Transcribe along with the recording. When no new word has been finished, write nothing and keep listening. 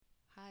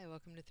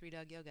welcome to Three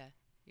Dog Yoga.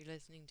 You're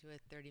listening to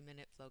a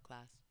 30-minute flow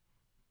class.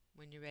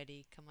 When you're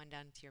ready, come on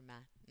down to your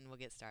mat and we'll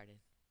get started.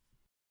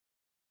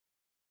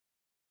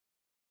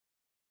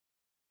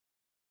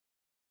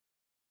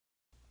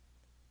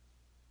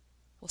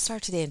 We'll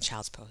start today in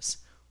child's pose.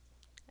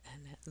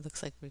 And it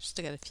looks like we've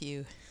still got a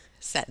few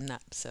setting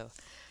up, so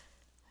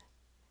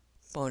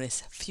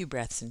bonus, a few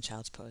breaths in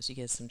child's pose. You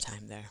get some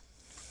time there.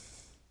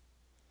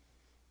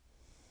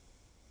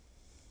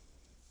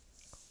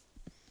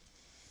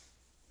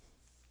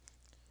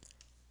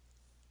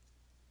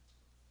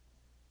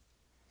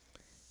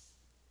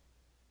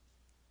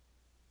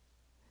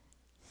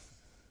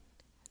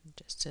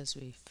 Just as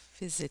we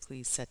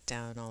physically set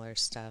down all our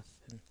stuff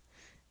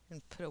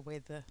and put away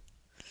the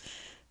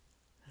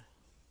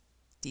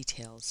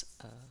details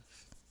of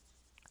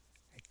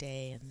our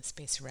day and the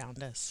space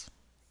around us,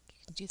 you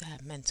can do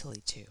that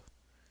mentally too.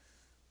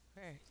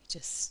 Where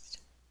just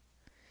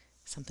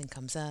something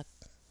comes up,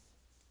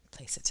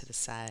 place it to the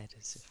side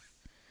as if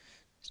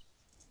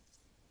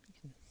you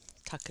can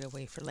tuck it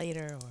away for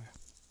later, or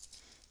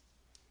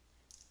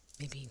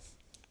maybe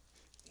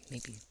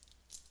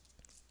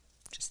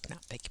just not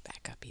pick it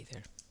back up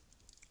either.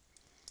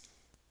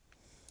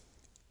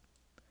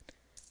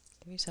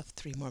 Give yourself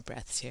 3 more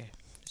breaths here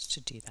just to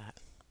do that,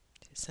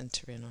 to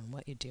center in on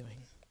what you're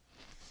doing.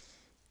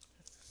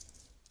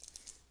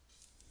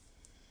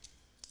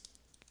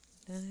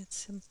 And it's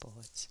simple.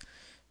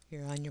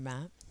 You're on your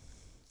mat.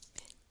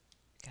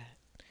 Got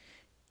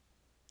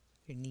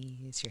your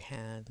knees, your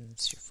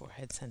hands, your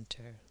forehead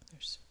center.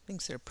 There's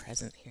things that are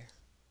present here.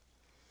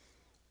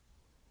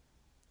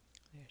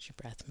 There's your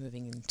breath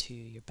moving into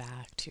your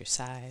back, to your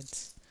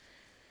sides.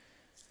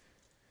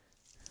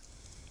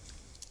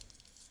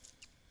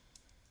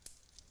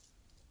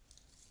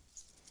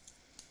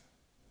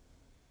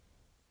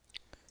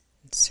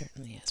 And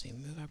certainly as we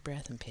move our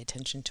breath and pay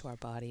attention to our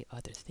body,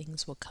 other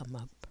things will come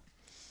up.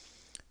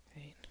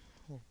 Right?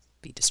 We'll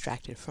be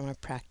distracted from our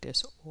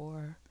practice,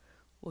 or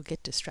we'll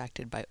get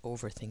distracted by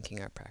overthinking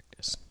our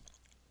practice.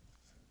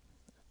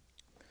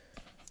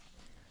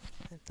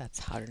 That's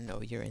how to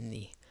know you're in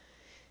the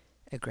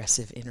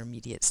aggressive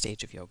intermediate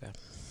stage of yoga.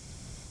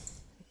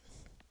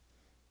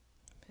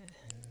 And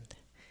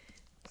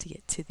to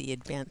get to the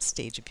advanced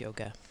stage of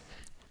yoga,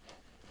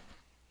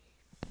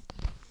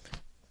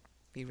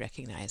 we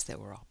recognize that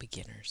we're all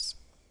beginners.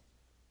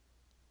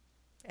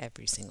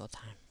 Every single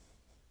time.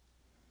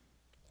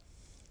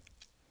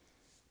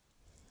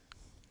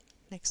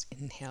 Next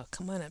inhale,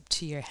 come on up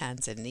to your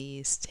hands and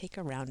knees. Take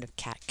a round of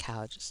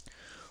cat-cow, just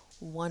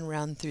one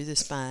round through the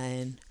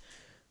spine,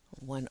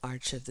 one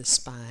arch of the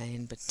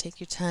spine, but take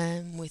your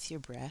time with your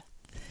breath.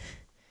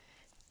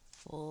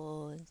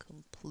 Full and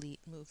complete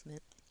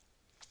movement.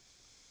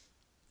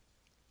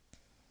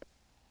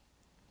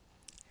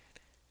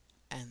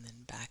 And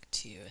then back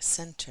to a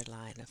center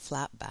line, a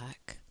flat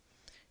back.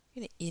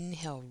 You're going to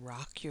inhale,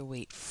 rock your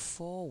weight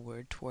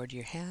forward toward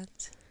your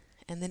hands,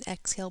 and then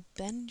exhale,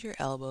 bend your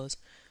elbows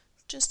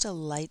just a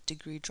light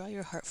degree. Draw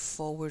your heart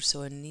forward,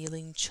 so a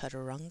kneeling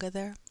chaturanga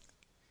there.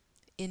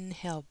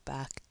 Inhale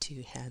back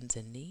to hands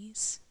and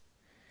knees.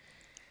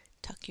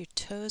 Tuck your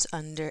toes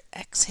under.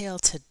 Exhale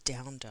to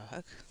down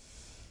dog.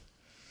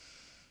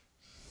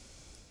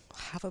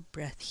 Have a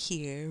breath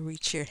here.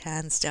 Reach your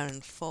hands down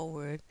and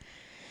forward,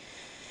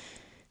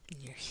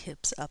 and your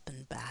hips up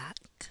and back.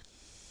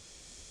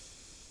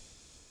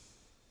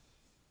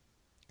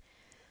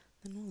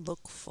 Then we'll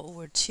look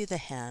forward to the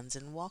hands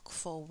and walk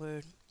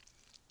forward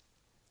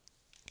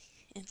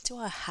into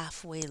a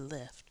halfway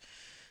lift.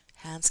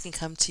 Hands can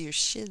come to your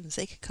shins,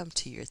 they can come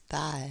to your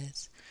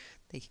thighs,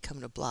 they can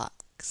come to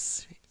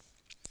blocks.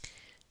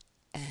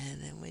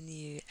 And then when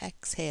you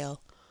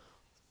exhale,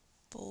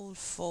 fold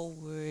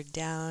forward,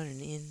 down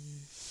and in.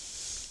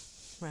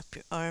 Wrap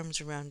your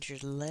arms around your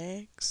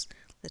legs.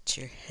 Let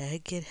your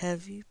head get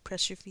heavy.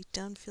 Press your feet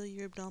down. Feel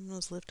your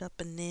abdominals lift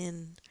up and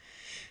in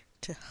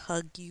to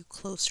hug you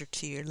closer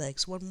to your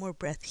legs. One more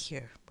breath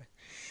here.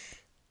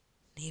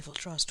 Navel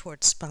draws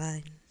towards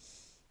spine.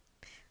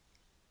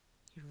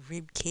 Your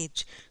rib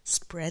cage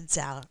spreads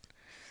out.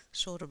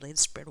 Shoulder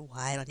blades spread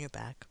wide on your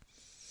back.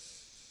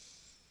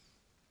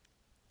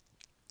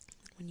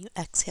 When you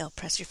exhale,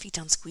 press your feet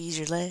down, squeeze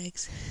your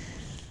legs.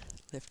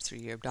 Lift through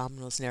your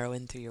abdominals, narrow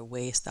in through your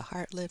waist. The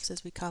heart lifts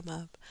as we come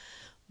up.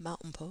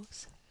 Mountain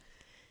pose.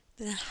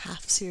 Then a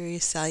half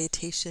serious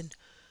salutation.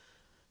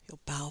 You'll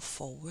bow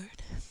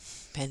forward.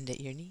 Bend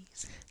at your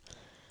knees.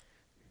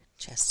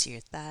 Chest to your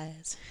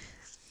thighs.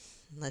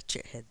 Let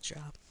your head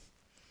drop.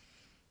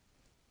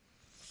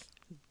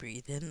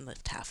 Breathe in,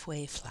 lift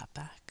halfway, flat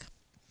back.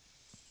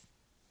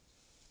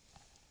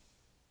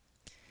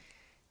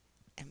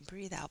 And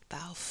breathe out,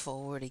 bow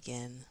forward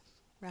again.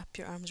 Wrap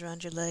your arms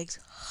around your legs,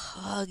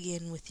 hug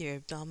in with your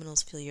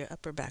abdominals, feel your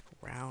upper back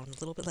round, a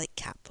little bit like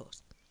cat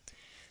pose.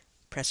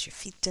 Press your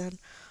feet down.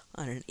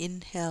 On an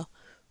inhale,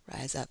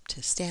 rise up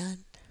to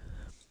stand.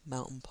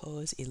 Mountain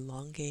pose,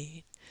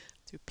 elongate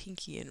through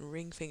pinky and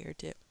ring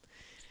fingertip.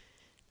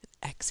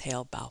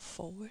 Exhale, bow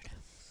forward.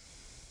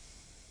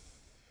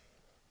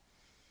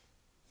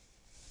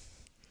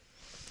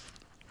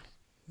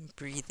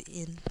 Breathe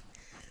in,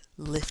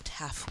 lift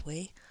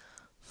halfway,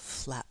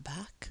 flat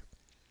back.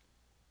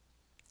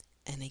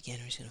 And again,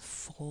 we're just going to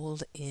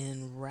fold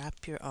in,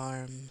 wrap your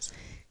arms,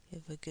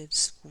 give a good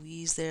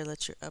squeeze there,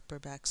 let your upper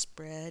back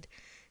spread.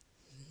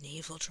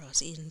 Navel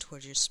draws in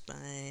towards your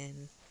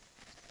spine.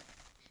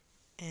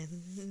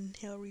 And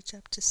inhale, reach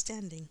up to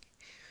standing.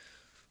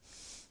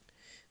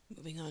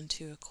 Moving on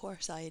to a core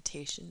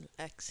salutation.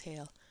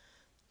 Exhale,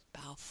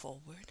 bow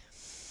forward.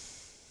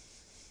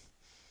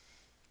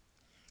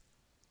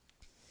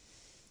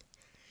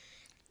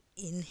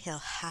 Inhale,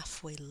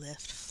 halfway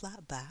lift,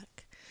 flat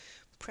back.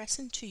 Press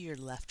into your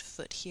left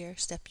foot here.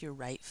 Step your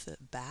right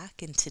foot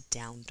back into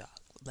down dog.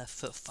 Left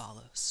foot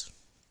follows.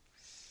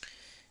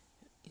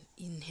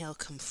 Inhale,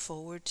 come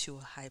forward to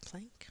a high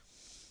plank.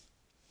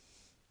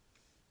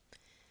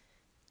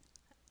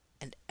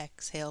 And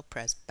exhale,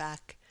 press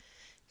back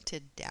to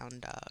down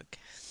dog.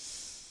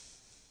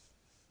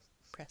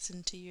 Press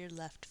into your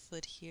left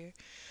foot here.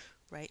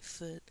 Right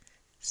foot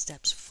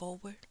steps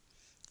forward.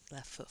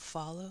 Left foot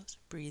follows.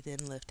 Breathe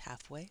in, lift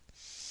halfway.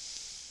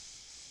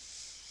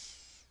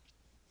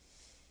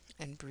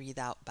 And breathe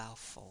out, bow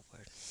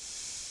forward.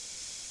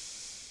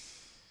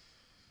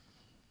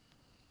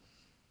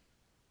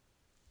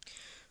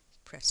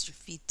 Press your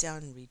feet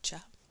down, reach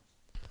up.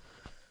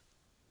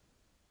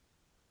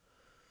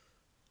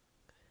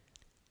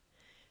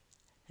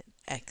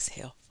 And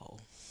exhale,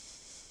 fold.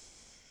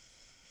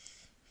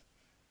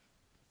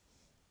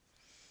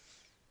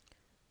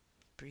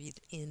 Breathe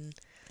in,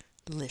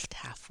 lift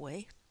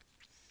halfway.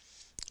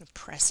 And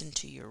press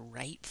into your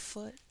right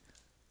foot.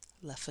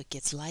 Left foot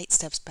gets light,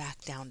 steps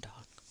back, down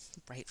dog.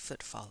 Right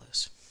foot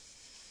follows.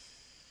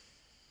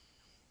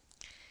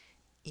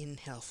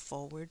 Inhale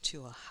forward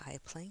to a high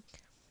plank.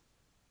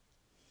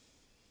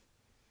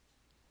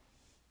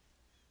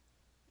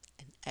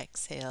 And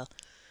exhale,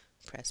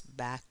 press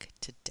back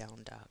to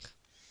down dog.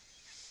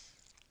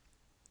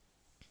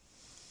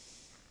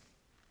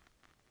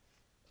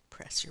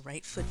 Press your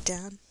right foot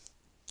down.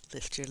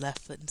 Lift your left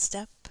foot and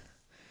step.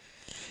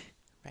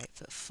 Right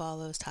foot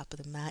follows, top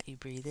of the mat. You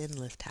breathe in,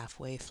 lift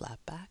halfway, flat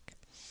back.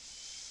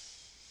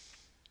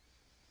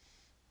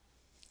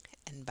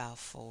 And bow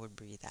forward,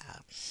 breathe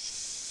out.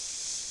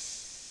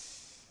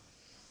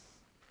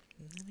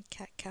 And then a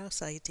cat-cow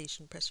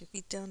salutation. Press your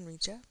feet down,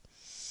 reach up.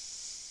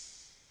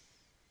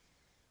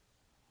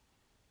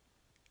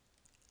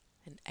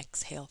 And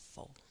exhale,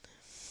 fold.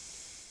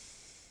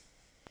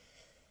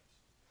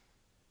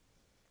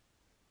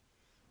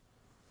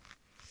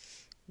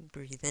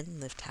 Breathe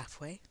in, lift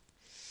halfway.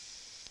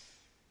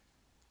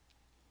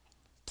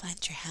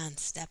 Plant your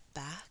hands, step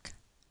back.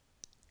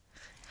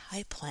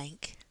 High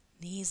plank,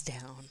 knees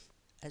down.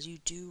 As you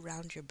do,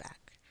 round your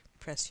back.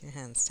 Press your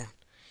hands down.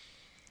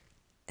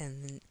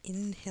 And then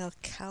inhale,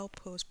 cow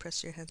pose.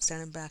 Press your hands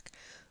down and back.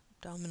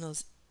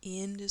 Abdominals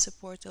in to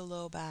support the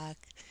low back.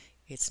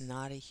 It's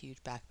not a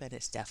huge back bend.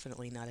 It's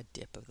definitely not a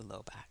dip of the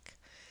low back.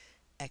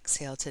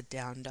 Exhale to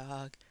down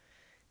dog.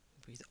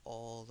 Breathe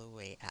all the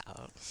way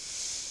out.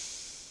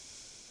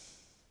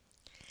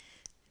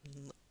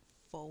 And look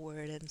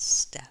forward and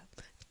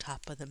step.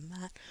 Top of the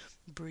mat.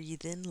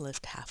 Breathe in,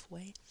 lift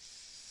halfway.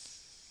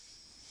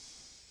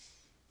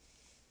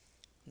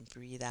 And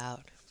breathe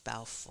out,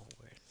 bow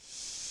forward.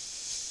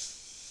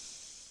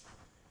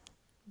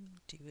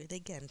 Do it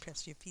again.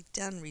 Press your feet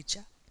down, reach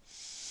up.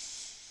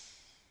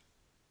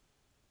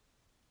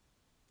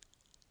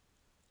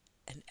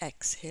 And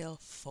exhale,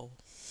 fold.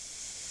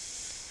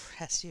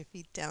 Press your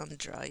feet down,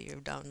 draw your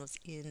abdominals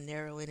in,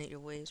 narrow in at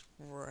your waist,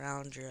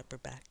 round your upper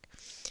back.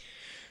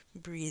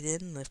 Breathe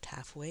in, lift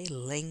halfway,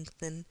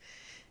 lengthen,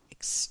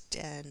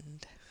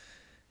 extend,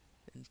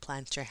 and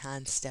plant your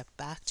hands, step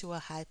back to a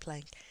high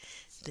plank.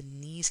 The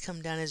knees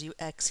come down as you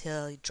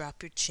exhale, you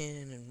drop your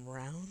chin and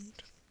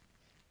round.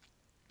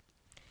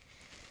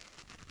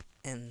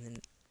 And then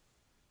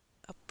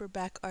upper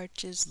back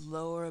arches,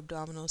 lower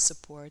abdominal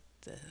support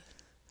the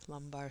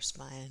lumbar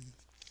spine.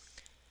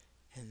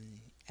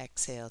 And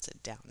exhale to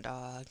down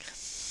dog.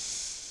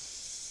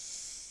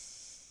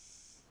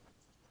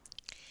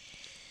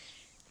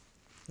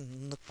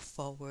 And look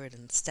forward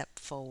and step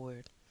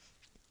forward.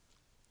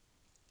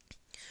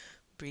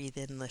 Breathe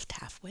in, lift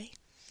halfway.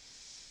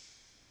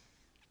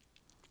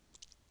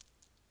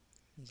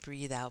 And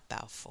breathe out,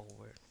 bow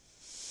forward.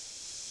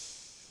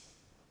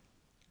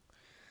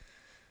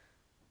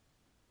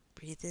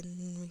 Breathe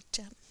in, reach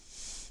up.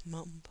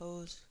 Mountain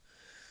pose.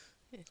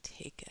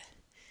 Take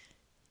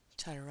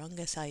a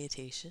chaturanga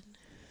salutation.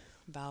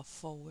 Bow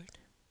forward.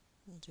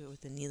 We'll do it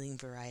with the kneeling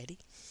variety.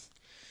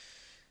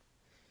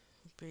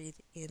 Breathe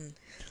in,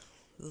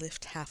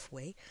 lift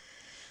halfway,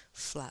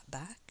 flat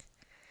back.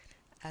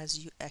 As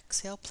you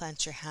exhale,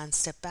 plant your hands,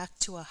 step back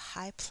to a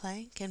high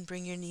plank and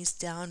bring your knees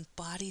down.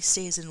 Body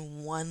stays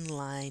in one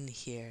line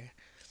here.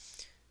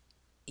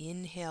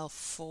 Inhale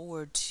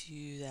forward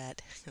to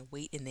that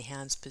weight in the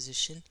hands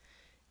position.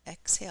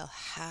 Exhale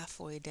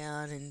halfway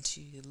down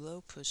into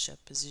low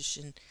push-up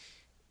position.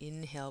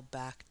 Inhale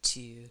back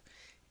to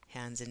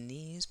hands and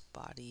knees.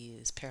 Body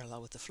is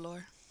parallel with the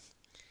floor.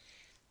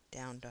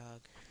 Down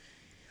dog.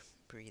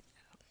 breathe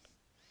out.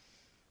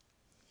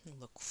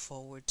 Look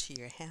forward to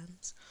your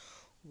hands.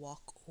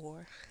 Walk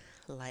or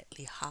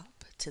lightly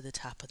hop to the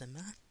top of the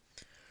mat.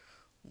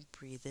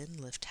 Breathe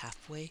in, lift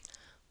halfway,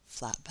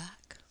 flat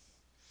back.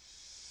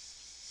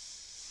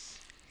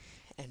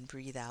 And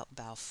breathe out,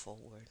 bow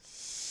forward.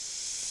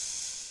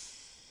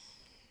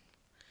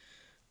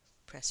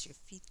 Press your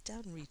feet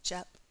down, reach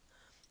up,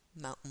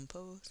 mountain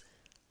pose.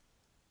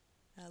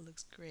 That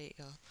looks great,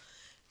 y'all.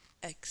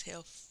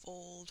 Exhale,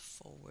 fold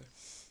forward.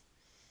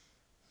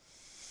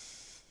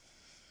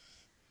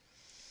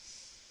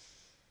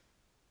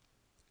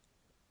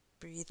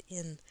 Breathe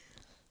in,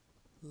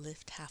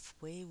 lift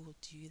halfway. We'll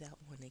do that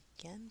one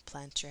again.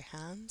 Plant your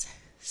hands,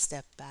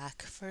 step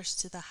back first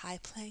to the high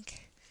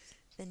plank.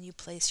 Then you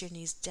place your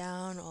knees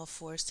down, all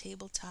fours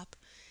tabletop.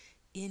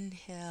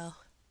 Inhale,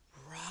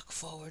 rock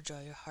forward, draw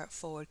your heart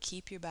forward.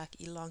 Keep your back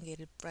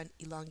elongated, front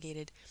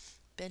elongated.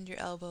 Bend your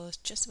elbows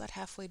just about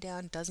halfway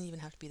down. Doesn't even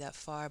have to be that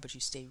far, but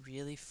you stay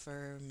really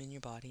firm in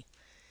your body.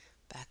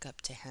 Back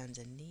up to hands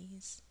and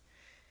knees.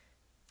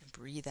 And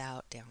breathe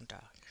out, down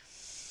dog.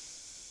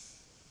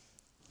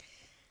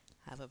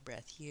 Have a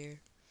breath here.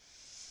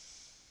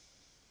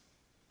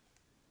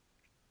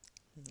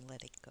 And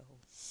let it go.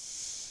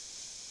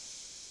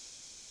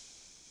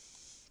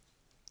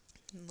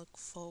 And look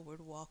forward,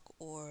 walk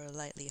or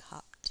lightly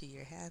hop to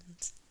your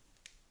hands.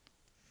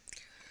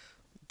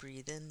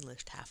 Breathe in,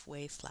 lift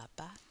halfway, flat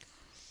back.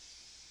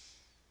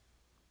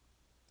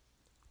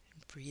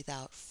 And breathe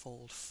out,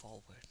 fold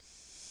forward.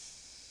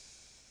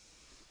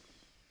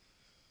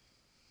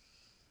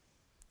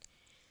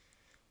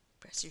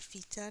 Press your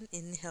feet down.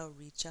 Inhale,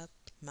 reach up,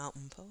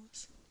 mountain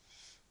pose.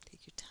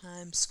 Take your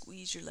time,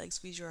 squeeze your legs,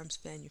 squeeze your arms,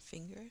 fan your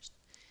fingers.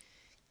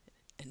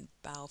 And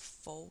bow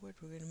forward.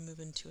 We're going to move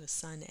into a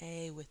sun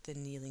A with the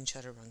kneeling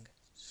chaturanga.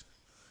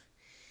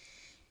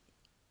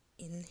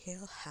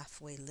 Inhale,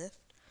 halfway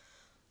lift,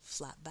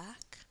 flat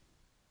back,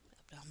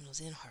 abdominals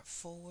in, heart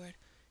forward.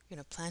 You're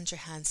going to plant your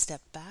hands,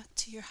 step back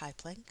to your high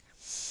plank.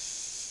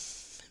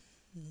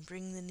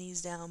 Bring the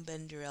knees down,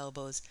 bend your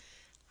elbows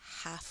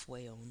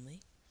halfway only.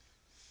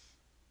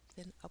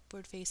 Then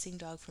upward facing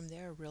dog from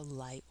there, a real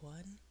light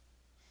one.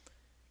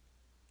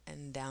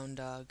 And down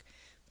dog,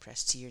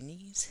 press to your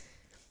knees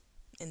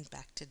and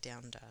back to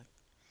down dog.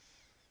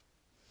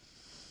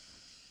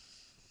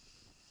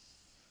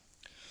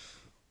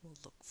 We'll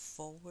look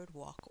forward,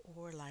 walk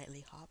or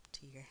lightly hop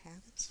to your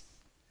hands.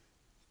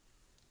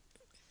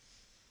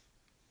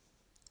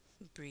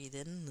 Breathe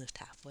in, lift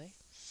halfway.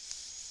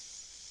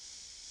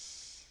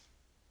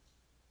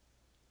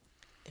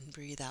 And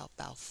breathe out,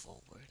 bow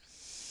forward.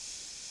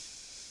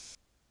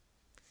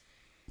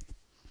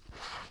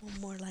 One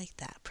more like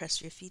that.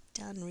 Press your feet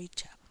down,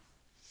 reach up.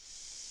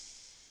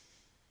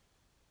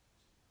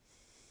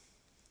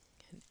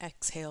 And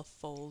exhale,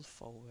 fold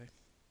forward.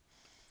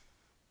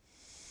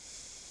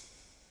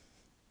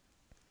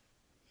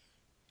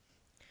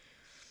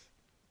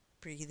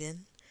 Breathe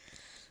in,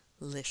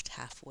 lift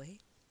halfway.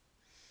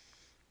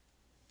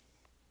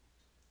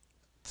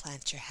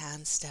 Plant your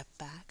hands, step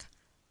back,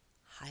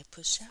 high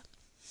push up.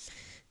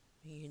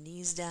 Bring your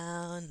knees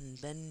down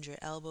and bend your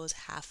elbows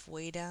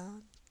halfway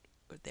down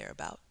or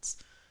thereabouts.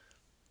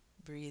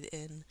 Breathe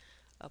in,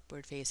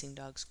 upward facing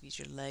dog, squeeze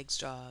your legs,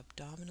 draw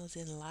abdominals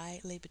in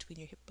lightly between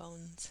your hip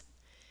bones.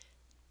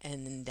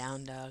 And then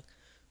down dog,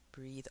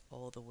 breathe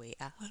all the way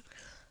out.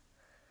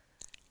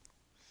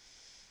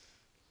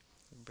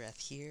 Breath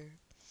here.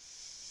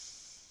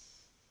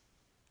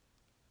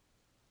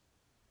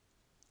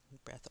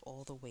 Breath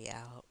all the way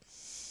out.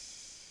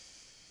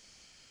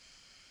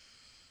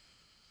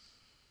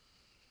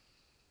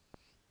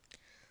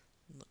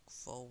 Look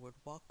forward,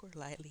 walk or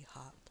lightly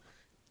hop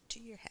to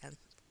your hand.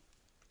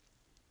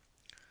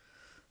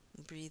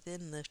 Breathe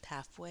in, lift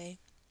halfway.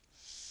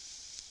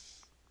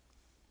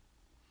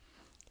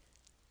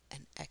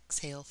 And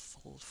exhale,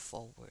 fold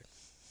forward.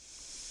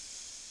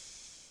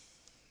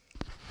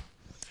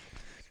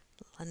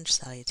 Lunge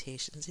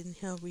salutations.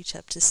 Inhale, reach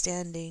up to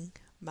standing,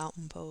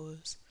 mountain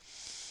pose.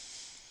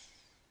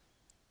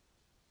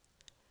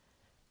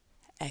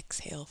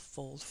 Exhale,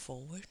 fold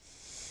forward.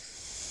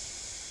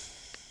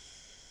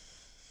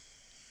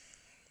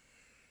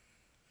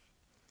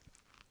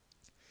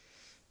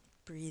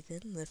 Breathe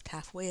in, lift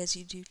halfway as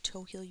you do.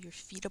 Toe heel your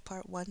feet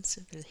apart once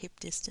at the hip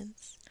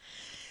distance.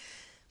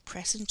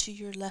 Press into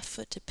your left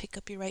foot to pick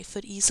up your right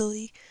foot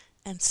easily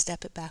and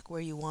step it back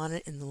where you want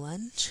it in the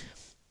lunge.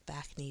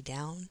 Back knee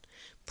down.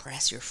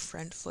 Press your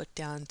front foot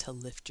down to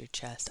lift your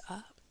chest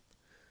up.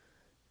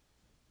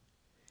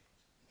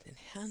 Then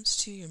hands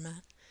to your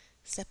mat.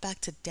 Step back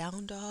to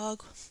down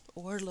dog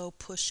or low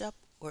push-up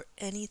or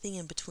anything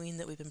in between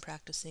that we've been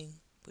practicing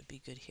would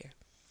be good here.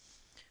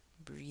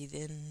 Breathe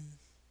in.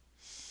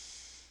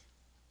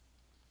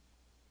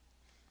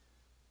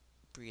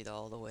 Breathe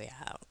all the way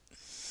out.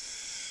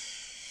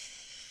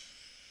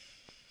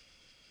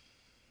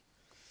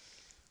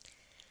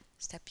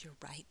 Step your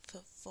right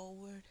foot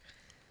forward.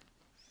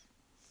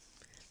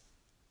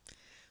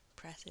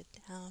 Press it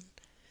down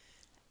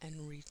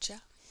and reach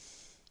up.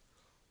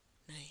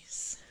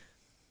 Nice.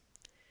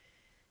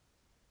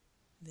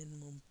 Then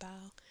we'll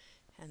bow,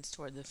 hands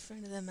toward the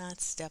front of the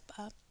mat, step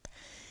up,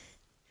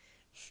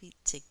 feet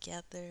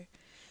together.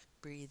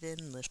 Breathe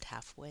in, lift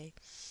halfway.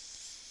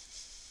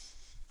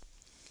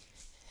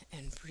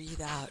 And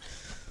breathe out,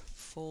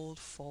 fold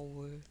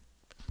forward.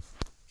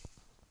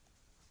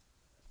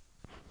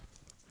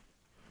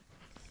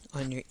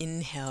 On your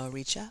inhale,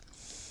 reach up.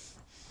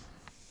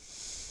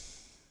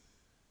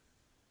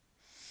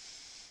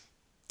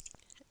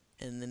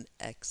 And then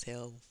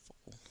exhale,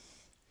 fold.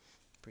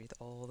 Breathe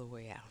all the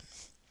way out.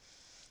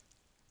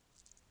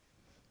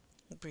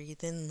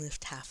 Breathe in,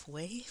 lift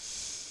halfway,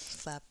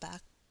 flat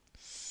back,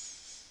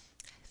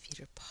 feet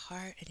are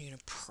apart, and you're going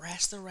to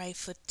press the right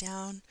foot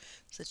down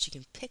so that you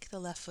can pick the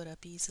left foot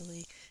up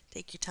easily.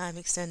 Take your time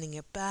extending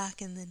it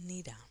back and then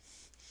knee down.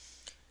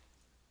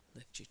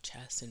 Lift your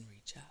chest and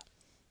reach up.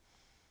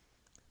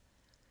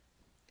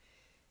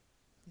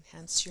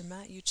 Hands to your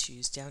mat, you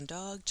choose down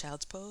dog,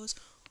 child's pose,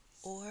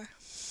 or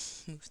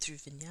move through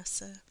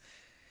vinyasa.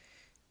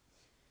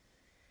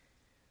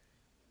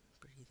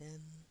 Breathe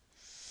in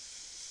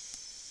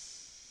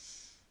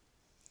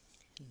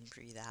and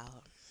breathe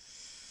out.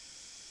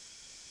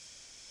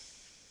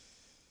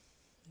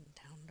 And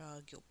down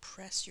dog, you'll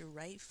press your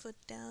right foot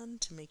down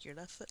to make your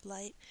left foot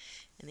light,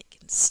 and it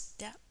can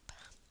step,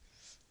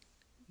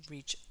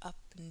 reach up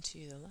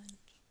into the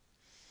lunge.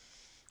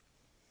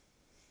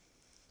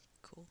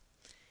 Cool.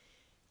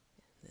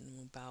 Then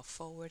we'll bow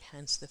forward,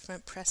 hands to the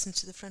front, press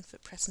into the front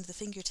foot, press into the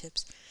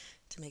fingertips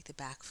to make the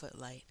back foot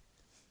light.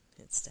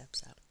 It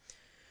steps up.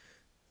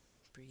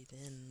 Breathe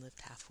in, lift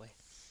halfway.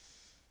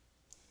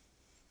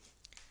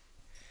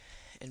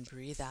 And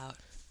breathe out,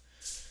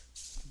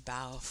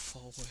 bow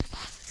forward.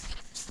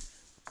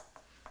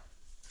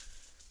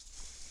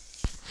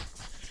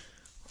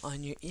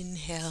 On your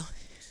inhale,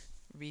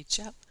 reach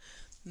up,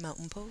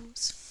 mountain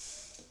pose.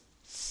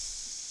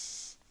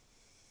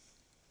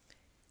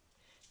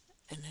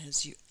 And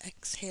as you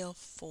exhale,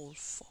 fold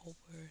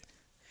forward.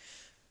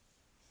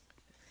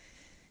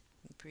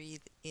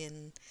 Breathe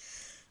in,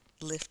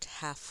 lift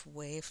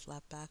halfway,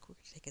 flat back. We're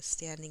going to take a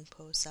standing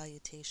pose,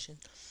 salutation.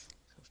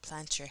 So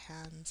plant your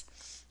hands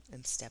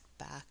and step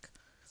back.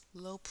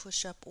 Low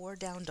push-up or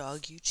down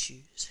dog, you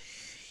choose.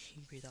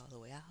 You breathe all the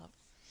way out.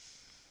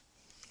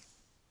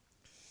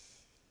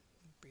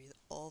 Breathe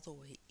all the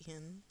way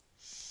in.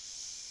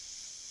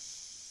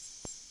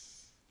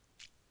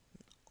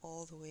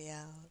 All the way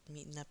out,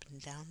 meeting up in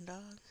down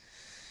dog.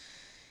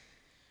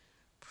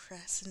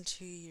 Press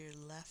into your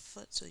left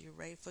foot so your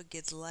right foot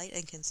gets light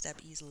and can step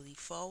easily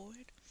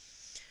forward.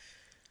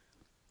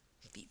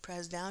 Feet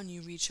press down,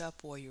 you reach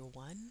up, warrior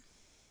one.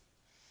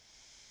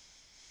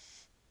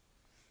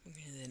 You're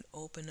going to then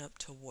open up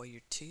to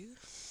warrior two.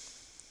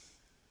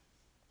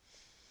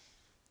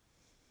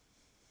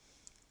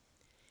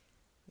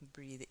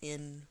 Breathe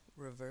in,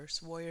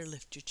 reverse warrior,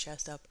 lift your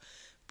chest up.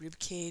 Rib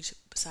cage,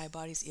 side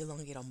bodies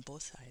elongate on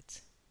both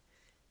sides.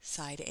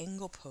 Side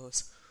angle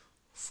pose.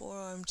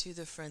 Forearm to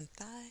the front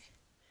thigh.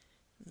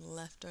 And the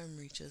left arm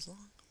reaches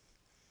long.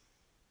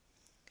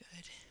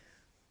 Good.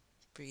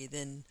 Breathe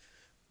in,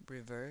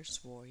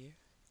 reverse warrior.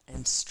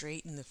 And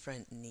straighten the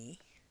front knee.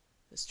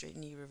 The straight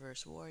knee,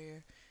 reverse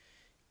warrior.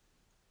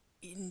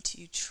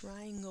 Into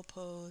triangle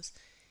pose.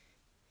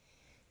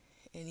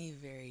 Any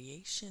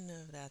variation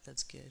of that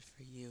that's good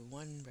for you.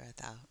 One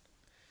breath out.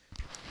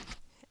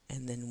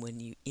 And then when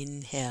you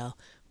inhale,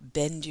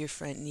 bend your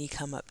front knee,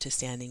 come up to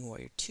standing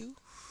warrior two.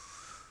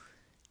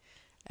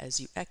 As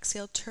you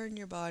exhale, turn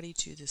your body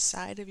to the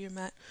side of your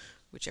mat,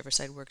 whichever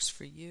side works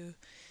for you,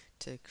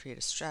 to create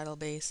a straddle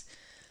base.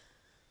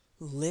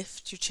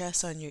 Lift your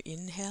chest on your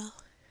inhale.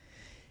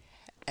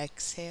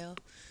 Exhale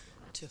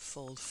to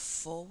fold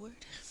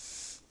forward.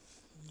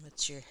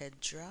 Let your head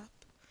drop.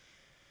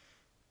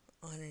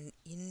 On an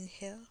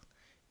inhale,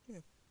 you're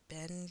going to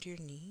bend your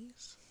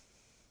knees.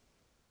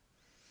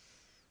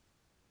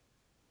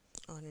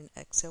 On an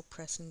exhale,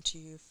 press into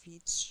your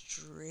feet,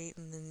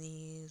 straighten the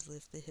knees,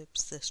 lift the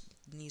hips.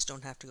 The knees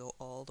don't have to go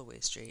all the way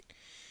straight.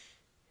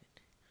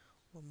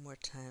 One more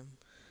time,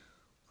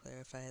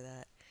 clarify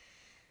that.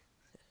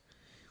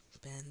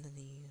 Bend the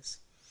knees.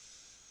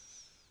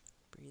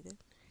 Breathe in.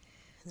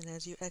 And then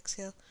as you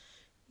exhale,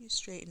 you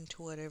straighten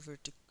to whatever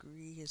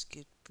degree is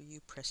good for you.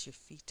 Press your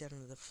feet down to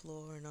the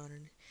floor, and on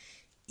an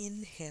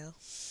inhale,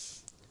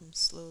 come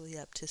slowly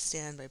up to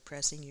stand by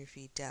pressing your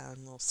feet down.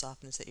 A little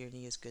softness at your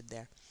knee is good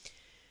there.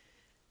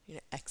 You're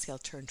going to exhale,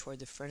 turn toward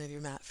the front of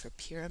your mat for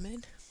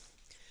pyramid.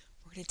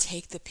 We're going to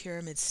take the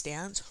pyramid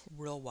stance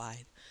real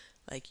wide.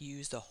 Like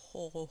use the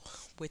whole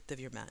width of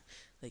your mat.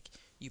 Like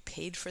you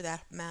paid for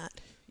that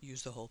mat,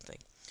 use the whole thing.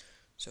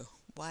 So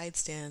wide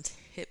stance,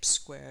 hips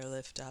square,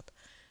 lift up.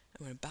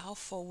 I'm going to bow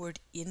forward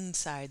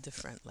inside the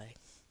front leg.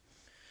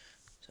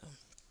 So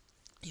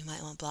you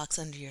might want blocks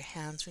under your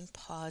hands. We're going to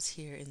pause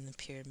here in the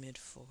pyramid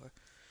for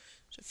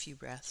just a few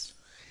breaths.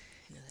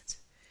 I know that's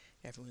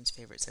everyone's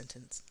favorite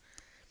sentence.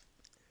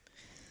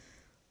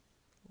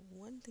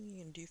 One thing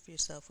you can do for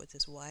yourself with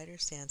this wider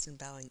stance and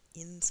bowing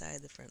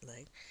inside the front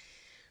leg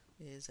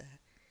is,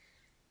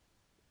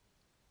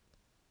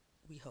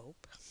 we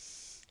hope,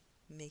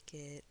 make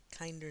it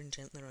kinder and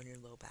gentler on your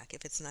low back.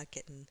 If it's not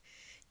getting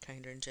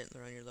kinder and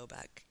gentler on your low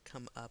back,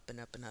 come up and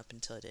up and up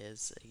until it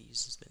is.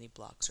 Use as many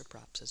blocks or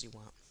props as you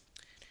want.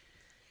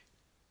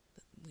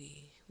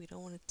 We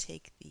don't want to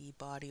take the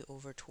body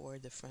over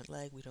toward the front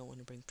leg. We don't want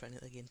to bring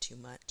front leg in too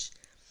much.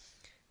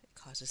 It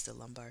causes the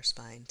lumbar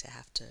spine to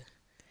have to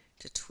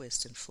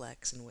twist and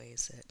flex in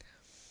ways that,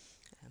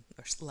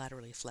 or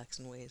laterally flex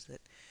in ways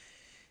that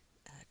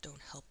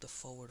don't help the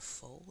forward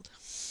fold.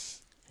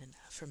 And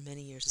for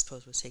many years, this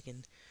pose was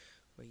taken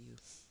where you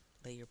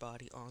lay your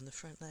body on the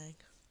front leg.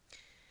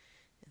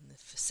 And the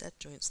facet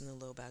joints in the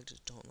low back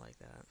just don't like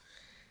that.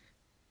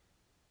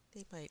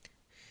 They might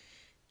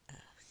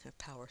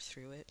power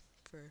through it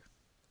for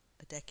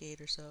a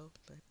decade or so,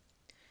 but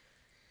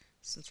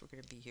since we're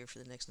going to be here for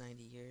the next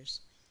 90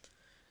 years,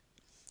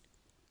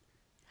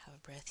 have a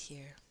breath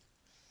here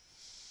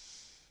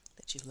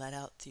that you let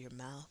out through your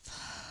mouth.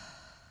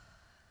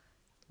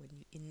 When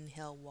you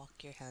inhale,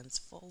 walk your hands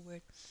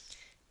forward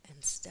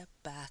and step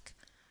back.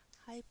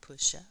 High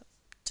push-up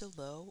to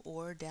low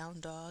or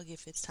down dog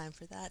if it's time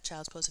for that.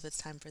 Child's pose if it's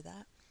time for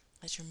that.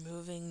 As you're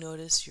moving,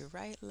 notice your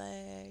right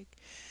leg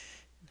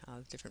and how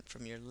it's different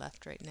from your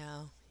left right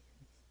now.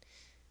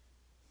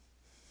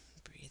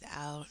 Breathe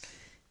out.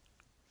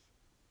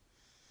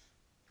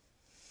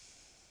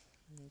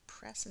 And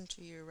press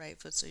into your right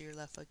foot so your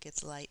left foot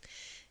gets light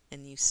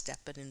and you step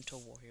it into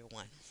Warrior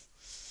One.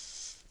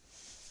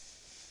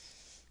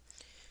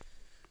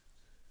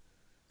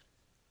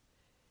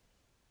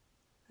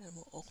 And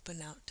we'll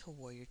open out to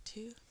Warrior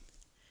Two.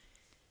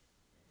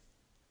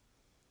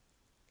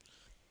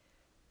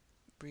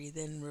 Breathe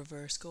in,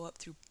 reverse, go up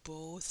through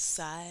both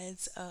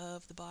sides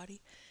of the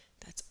body.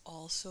 That's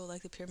also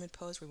like the pyramid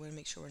pose. We want to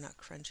make sure we're not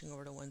crunching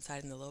over to one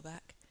side in the low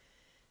back.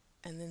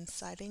 And then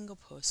side angle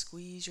pose.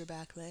 Squeeze your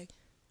back leg.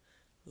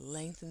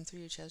 Lengthen through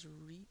your chest.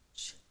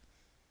 Reach.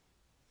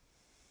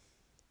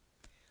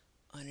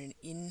 On an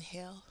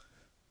inhale,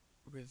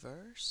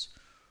 reverse.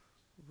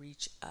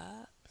 Reach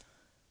up.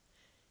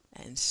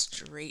 And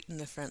straighten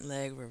the front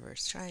leg.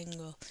 Reverse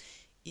triangle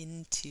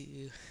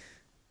into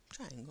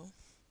triangle.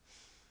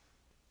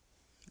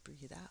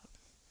 Breathe out.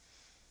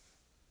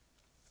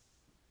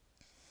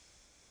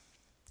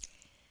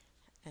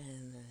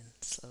 And then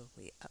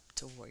slowly up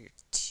to Warrior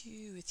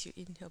Two with your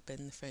inhale,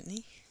 bend the front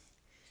knee.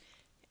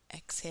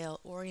 Exhale,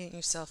 orient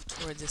yourself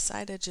toward the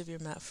side edge of your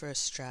mat for a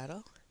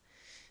straddle.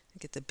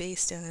 Get the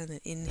base down, and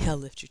then inhale,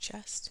 lift your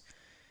chest.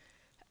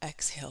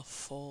 Exhale,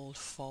 fold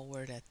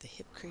forward at the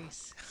hip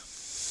crease.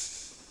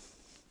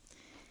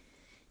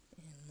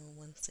 And we'll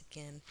once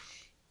again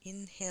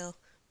inhale,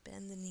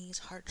 bend the knees,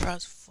 heart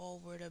draws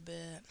forward a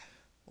bit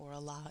or a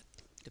lot,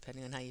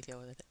 depending on how you feel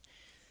with it.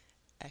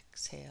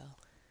 Exhale,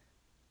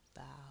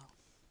 bow.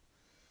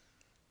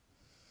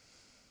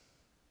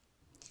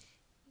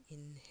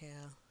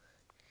 Inhale,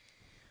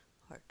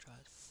 heart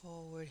draws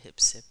forward,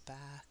 hips sit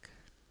back.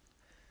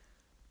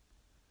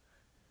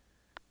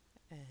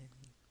 And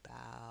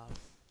bow.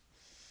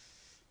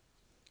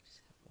 Just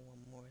have one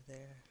more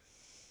there.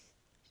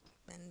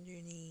 Bend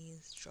your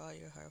knees, draw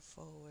your heart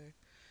forward.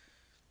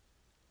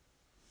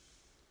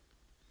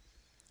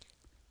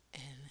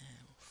 And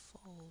then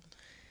fold.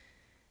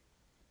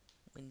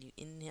 When you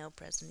inhale,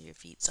 press into your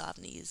feet, soft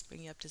knees,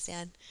 bring you up to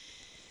stand.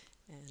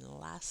 And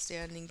last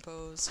standing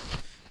pose,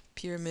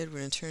 pyramid. We're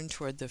going to turn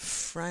toward the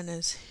front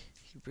as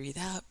you breathe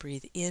out,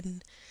 breathe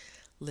in.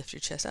 Lift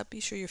your chest up. Be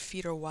sure your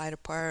feet are wide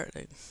apart,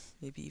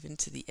 maybe even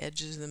to the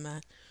edges of the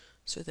mat,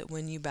 so that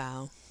when you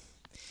bow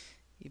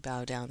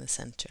down the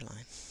center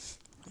line.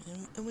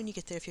 And when you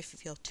get there, if you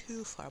feel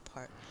too far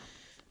apart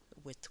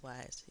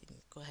width-wise, you can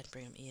go ahead and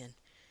bring them in.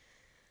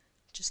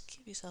 Just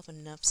give yourself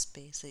enough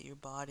space that your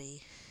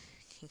body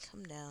can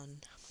come down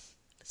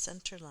the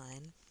center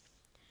line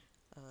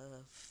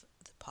of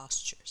the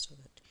posture, so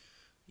that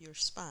your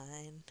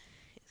spine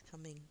is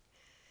coming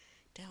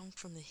down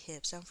from the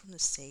hips, down from the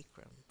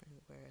sacrum,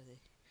 where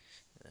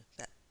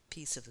that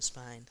piece of the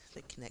spine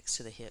that connects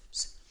to the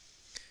hips.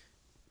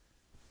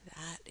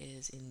 That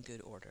is in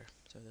good order,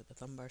 so that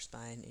the lumbar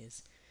spine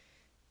is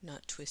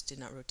not twisted,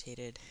 not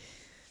rotated,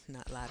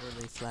 not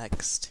laterally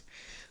flexed,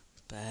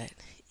 but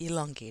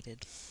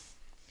elongated.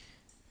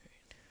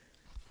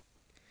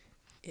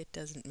 It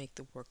doesn't make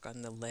the work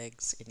on the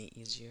legs any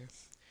easier.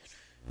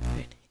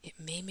 It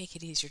may make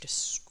it easier to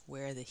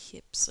square the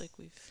hips like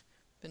we've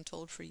been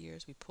told for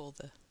years. We pull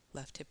the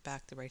left hip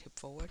back, the right hip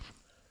forward.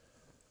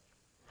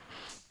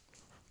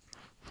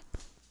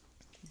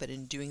 But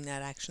in doing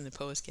that action, the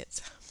pose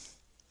gets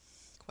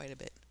quite a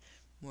bit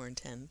more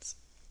intense.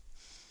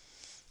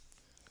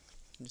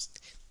 Just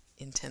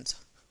intense,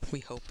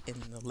 we hope, in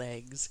the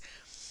legs,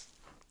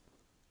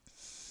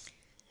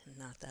 and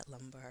not that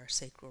lumbar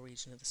sacral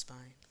region of the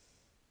spine.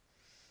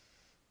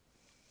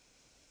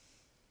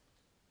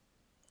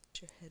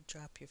 Let your head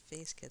drop, your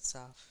face get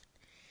soft.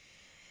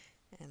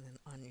 And then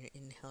on your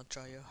inhale,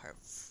 draw your heart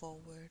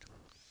forward.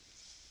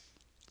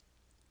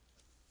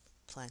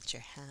 Plant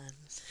your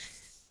hands.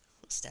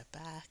 Step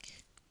back.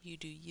 You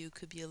do you.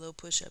 Could be a low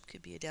push-up,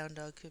 could be a down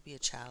dog, could be a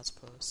child's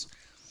pose.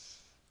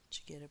 But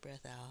you get a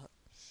breath out.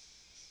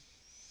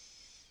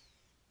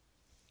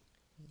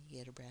 You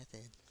get a breath in.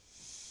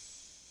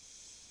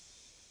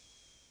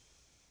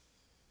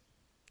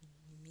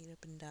 You meet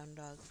up in down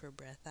dog for a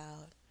breath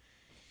out.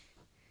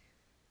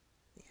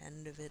 The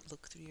end of it,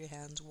 look through your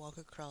hands, walk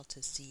across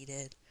to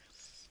seated.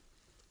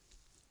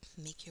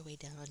 Make your way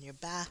down on your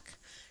back,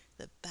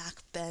 the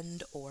back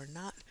bend or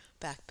not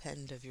back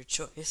bend of your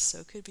choice. So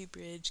it could be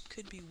bridge,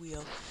 could be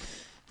wheel,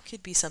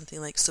 could be something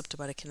like Supta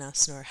Baddha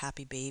Konasana or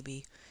Happy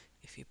Baby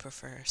if you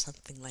prefer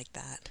something like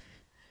that.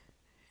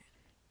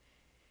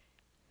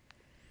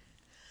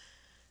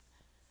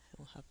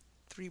 We'll have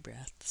 3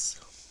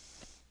 breaths.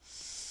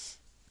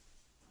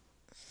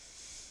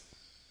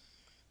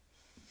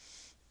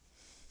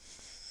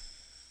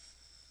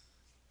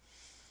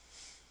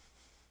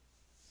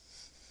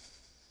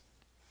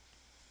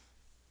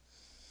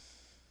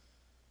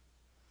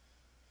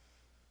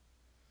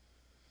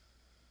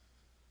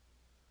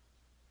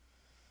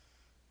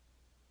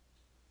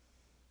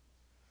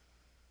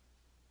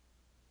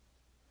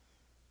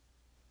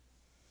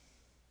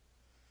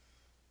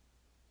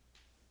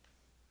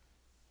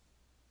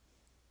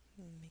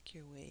 Make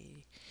your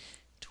way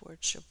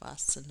towards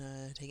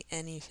Shavasana. Take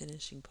any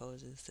finishing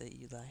poses that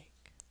you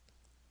like.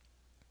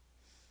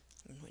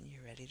 And when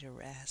you're ready to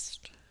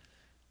rest,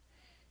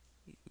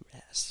 you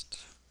rest.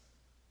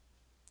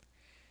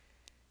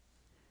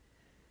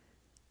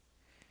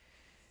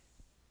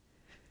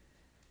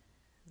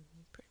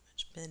 You've pretty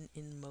much been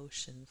in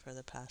motion for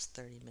the past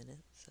 30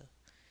 minutes, so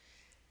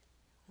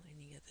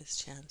when you get this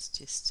chance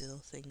to still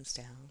things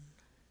down,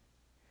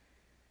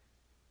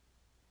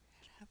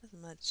 have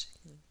as much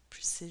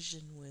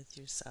precision with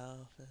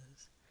yourself,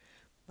 as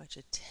much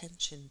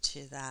attention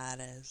to that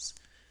as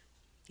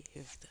you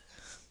give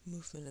the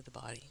movement of the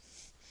body,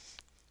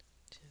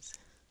 which is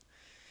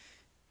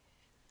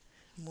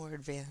more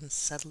advanced,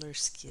 subtler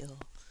skill.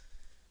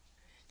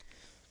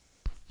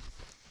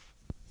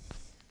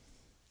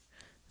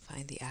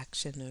 Find the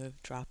action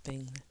of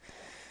dropping the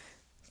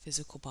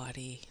physical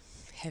body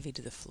heavy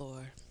to the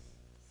floor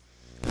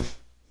and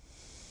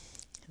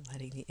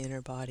letting the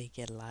inner body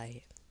get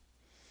light.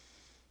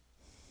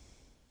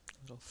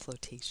 A little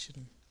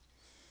flotation.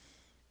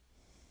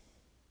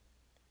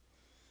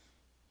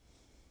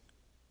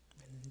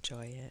 And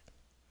enjoy it.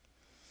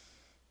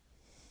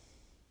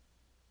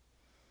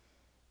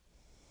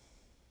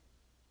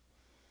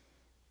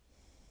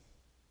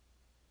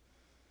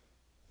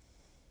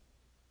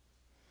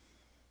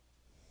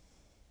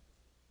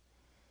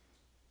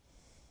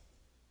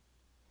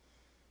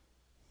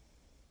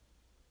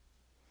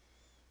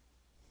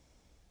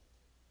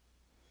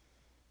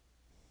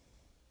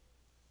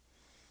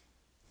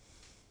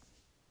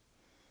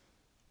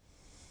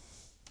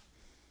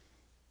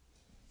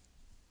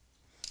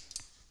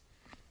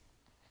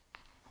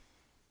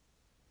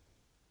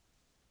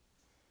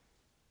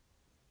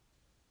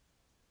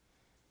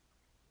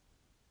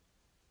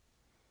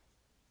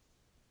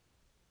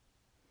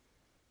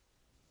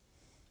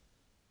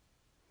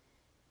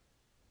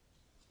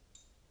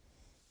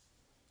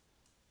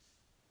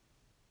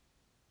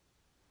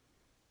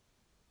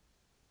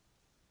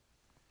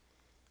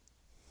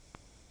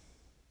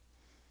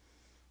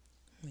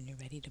 When you're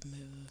ready to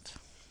move,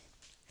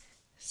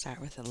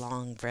 start with a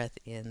long breath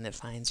in that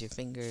finds your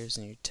fingers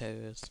and your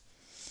toes.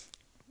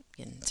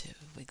 Begin to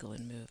wiggle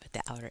and move at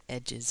the outer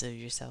edges of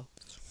yourself.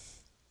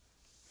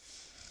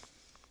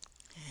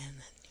 And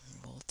then you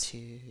roll to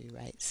your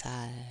right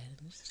side.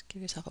 Just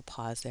give yourself a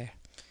pause there.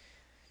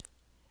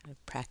 A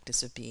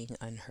practice of being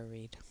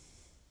unhurried.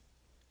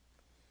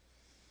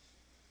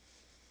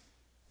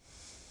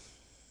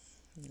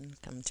 And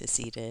come to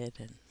seated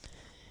and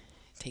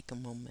take a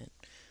moment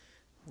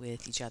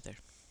with each other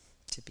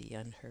to be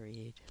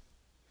unhurried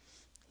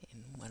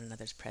in one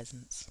another's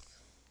presence.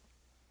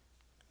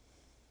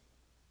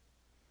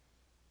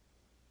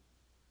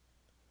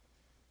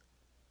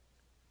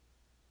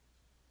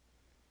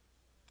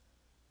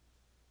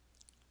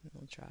 And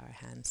we'll draw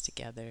our hands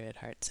together at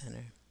heart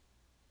center.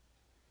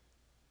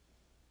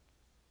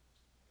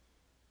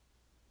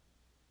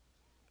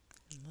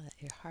 And let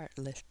your heart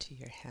lift to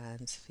your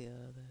hands.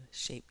 Feel the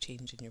shape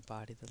change in your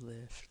body, the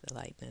lift, the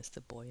lightness,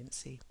 the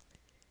buoyancy.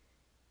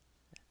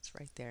 That's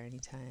right there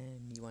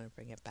anytime you want to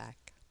bring it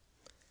back.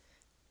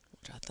 We'll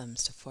draw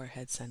thumbs to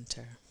forehead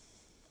center.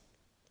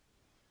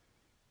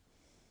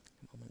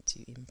 A moment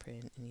to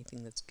imprint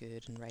anything that's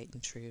good and right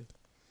and true.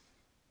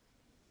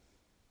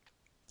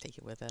 Take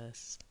it with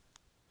us.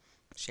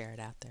 Share it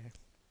out there.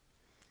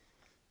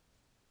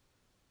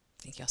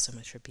 Thank y'all so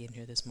much for being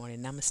here this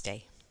morning.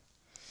 Namaste.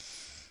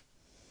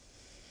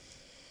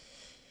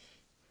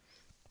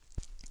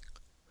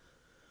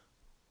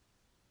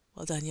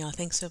 Well done, y'all.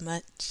 Thanks so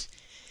much.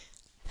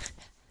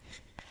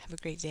 Have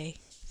a great day.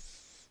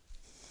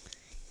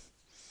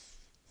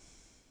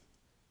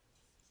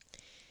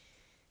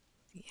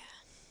 Yeah.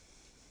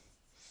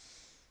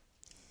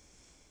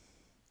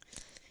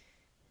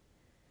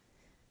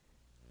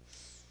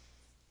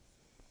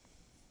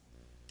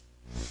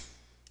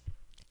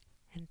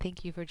 And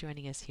thank you for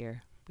joining us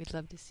here. We'd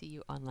love to see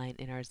you online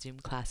in our Zoom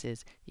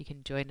classes. You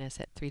can join us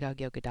at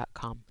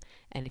 3dogyoga.com.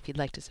 And if you'd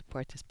like to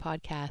support this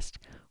podcast,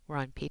 we're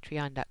on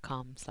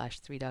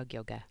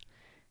patreon.com/3dogyoga.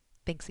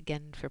 Thanks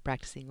again for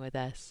practicing with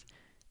us.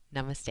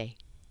 Namaste.